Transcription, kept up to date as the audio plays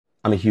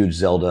I'm a huge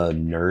Zelda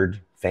nerd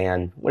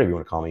fan, whatever you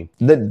want to call me.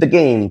 The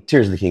game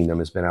Tears of the Kingdom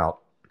has been out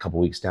a couple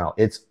weeks now.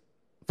 It's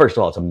first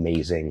of all, it's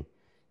amazing.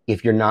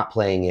 If you're not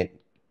playing it,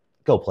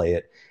 go play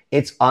it.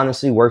 It's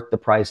honestly worth the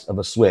price of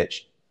a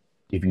Switch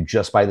if you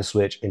just buy the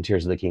Switch and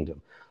Tears of the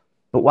Kingdom.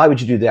 But why would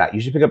you do that? You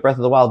should pick up Breath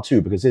of the Wild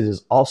too, because it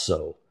is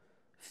also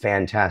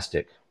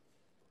fantastic.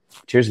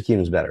 Tears of the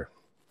Kingdom is better.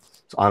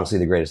 It's honestly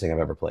the greatest thing I've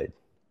ever played.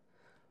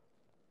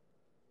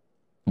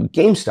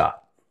 GameStop.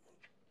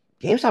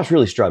 GameStop's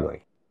really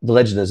struggling. The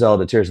Legend of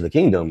Zelda Tears of the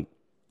Kingdom,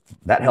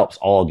 that helps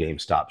all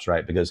GameStops,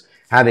 right? Because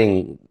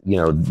having,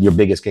 your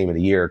biggest game of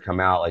the year come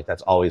out, like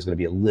that's always going to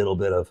be a little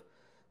bit of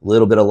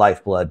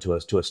lifeblood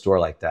to a store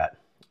like that.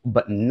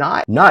 But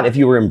not if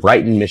you were in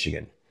Brighton,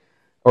 Michigan,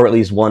 or at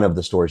least one of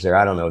the stores there.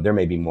 I don't know. There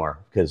may be more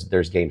because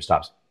there's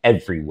GameStops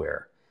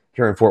everywhere.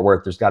 Here in Fort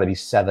Worth, there's got to be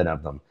 7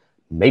 of them.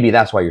 Maybe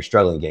that's why you're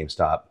struggling,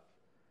 GameStop.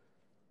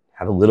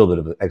 Have a little bit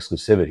of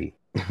exclusivity.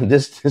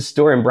 This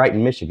store in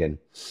Brighton, Michigan,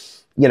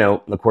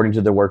 according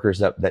to the workers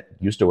that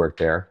used to work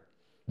there,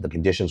 the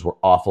conditions were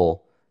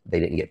awful. They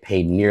didn't get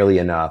paid nearly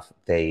enough.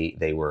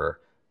 They were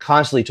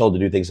constantly told to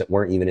do things that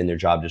weren't even in their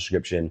job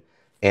description.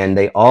 And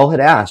they all had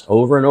asked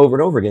over and over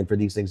and over again for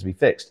these things to be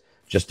fixed,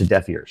 just to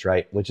deaf ears,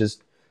 right? Which is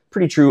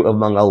pretty true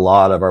among a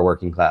lot of our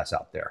working class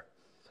out there.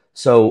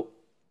 So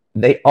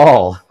they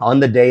all,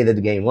 on the day that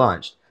the game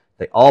launched,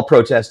 they all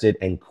protested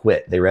and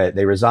quit. They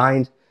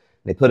resigned.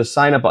 They put a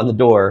sign up on the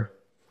door,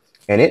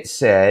 and it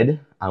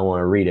said, I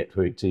want to read it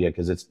to you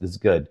because it's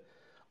good.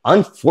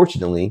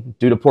 Unfortunately,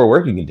 due to poor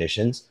working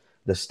conditions,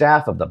 the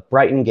staff of the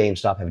Brighton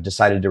GameStop have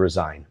decided to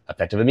resign,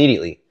 effective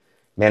immediately.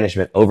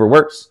 Management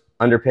overworks,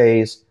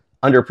 underpays,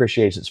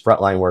 underappreciates its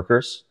frontline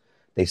workers.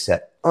 They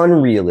set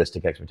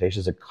unrealistic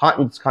expectations and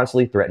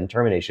constantly threaten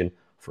termination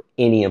for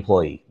any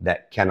employee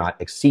that cannot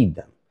exceed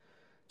them.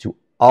 To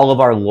all of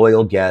our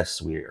loyal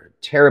guests, we are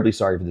terribly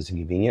sorry for this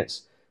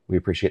inconvenience. We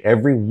appreciate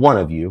every one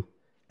of you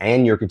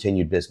and your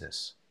continued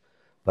business.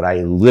 But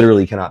I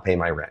literally cannot pay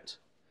my rent.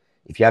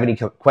 If you have any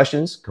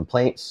questions,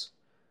 complaints,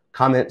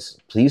 comments,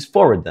 please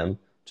forward them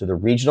to the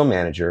regional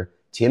manager,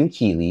 Tim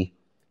Keeley,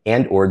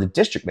 and or the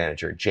district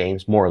manager,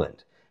 James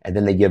Moreland. And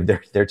then they give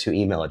their 2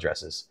 email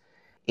addresses.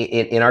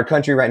 In our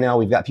country right now,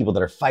 we've got people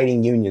that are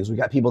fighting unions. We've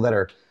got people that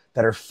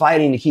are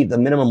fighting to keep the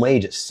minimum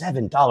wage at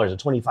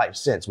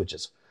 $7.25, which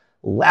is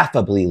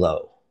laughably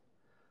low.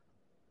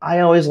 I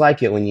always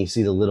like it when you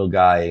see the little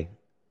guys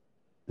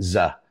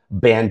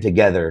band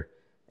together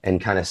and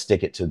kind of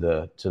stick it to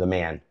the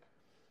man.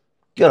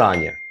 Good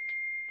on you.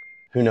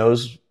 Who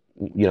knows,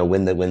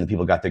 when the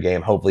people got their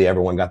game. Hopefully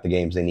everyone got the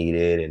games they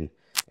needed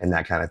and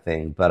that kind of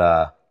thing.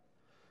 But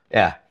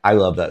yeah, I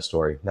love that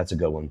story. That's a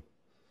good one.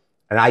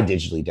 And I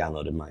digitally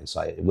downloaded mine,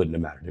 so it wouldn't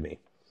have mattered to me.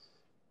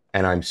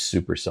 And I'm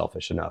super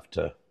selfish enough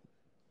to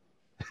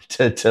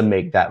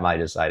make that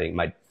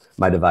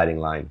my dividing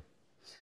line.